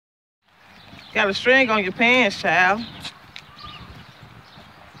Got a string on your pants, child.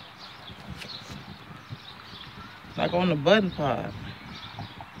 Like on the button part.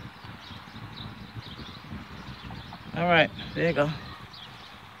 All right, there you go.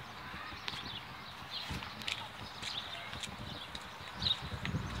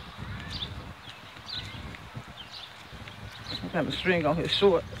 Got a string on his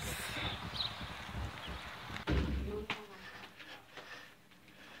shorts.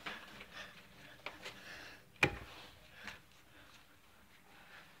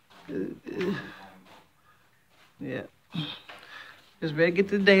 Yeah. Just ready to get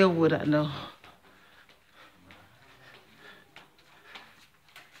the day over with, I know.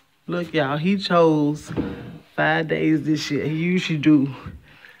 Look, y'all, he chose 5 days this year. He usually do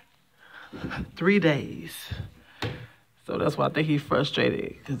 3 days. So that's why I think he's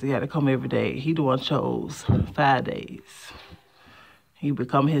frustrated, because he had to come every day. He the one chose 5 days. He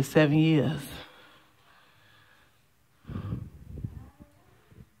become his 7 years.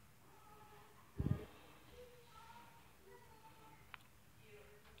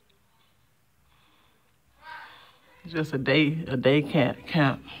 Just a day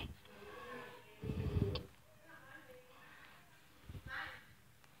camp.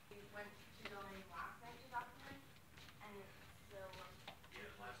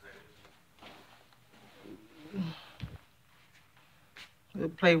 The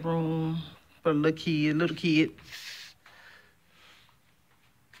playroom for little kids.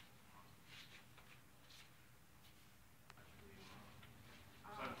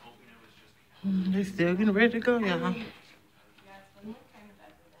 They still getting ready to go, y'all.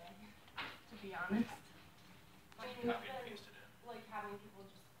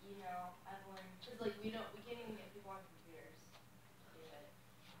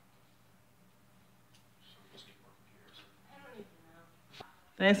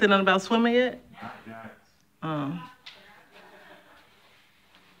 They ain't said nothing about swimming yet? I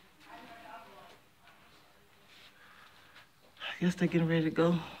guess they're getting ready to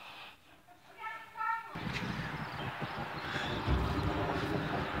go.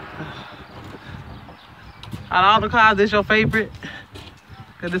 Out of all the cars, this your favorite?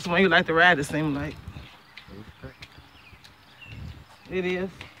 Because this one you like to ride, it seems like. It is.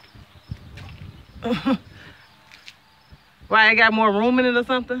 Why, it got more room in it or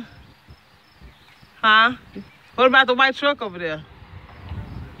something? Huh? What about the white truck over there?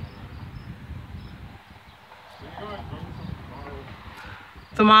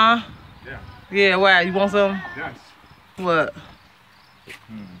 Tomorrow? Yeah. Yeah, why? You want some? Yes. What?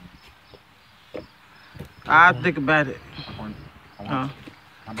 I'll think about it. I want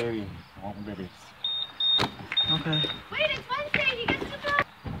my baby. I want my babies. Okay. Wait, it's Wednesday. He gets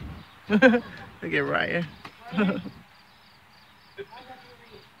to go. Look at Ryan.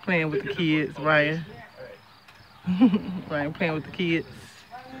 Playing with the kids, Ryan. Ryan playing with the kids.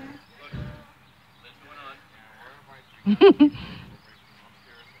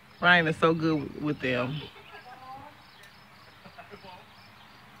 Ryan is so good with them.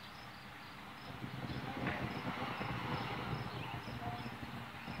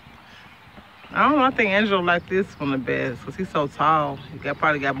 I don't know, I think Angelo like this one the best because he's so tall. He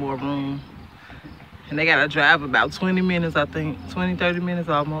probably got more room. And they got to drive about 20 minutes, I think. 20, 30 minutes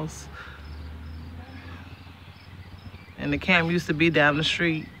almost. And the camp used to be down the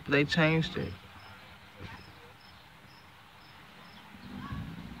street. But they changed it.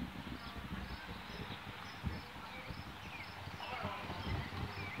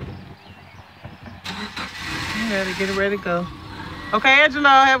 Yeah, they're getting ready to go. Okay, Angelo,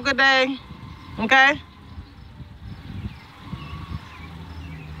 have a good day. Okay?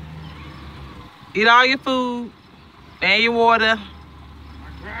 Eat all your food and your water.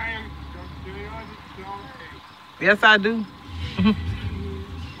 Yes, I do.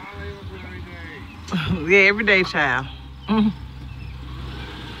 Yeah, every day, child. I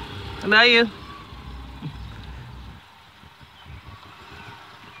love you.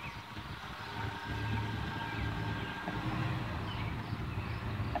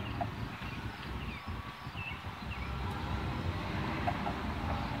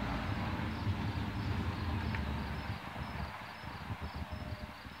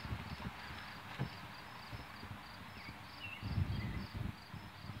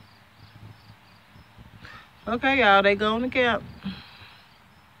 Okay, y'all, they going to camp.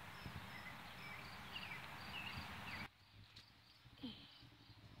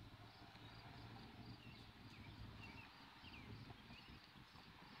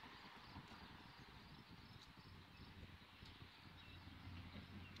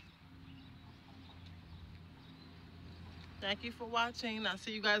 Thank you for watching. I'll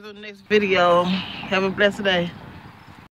see you guys on the next video. Have a blessed day.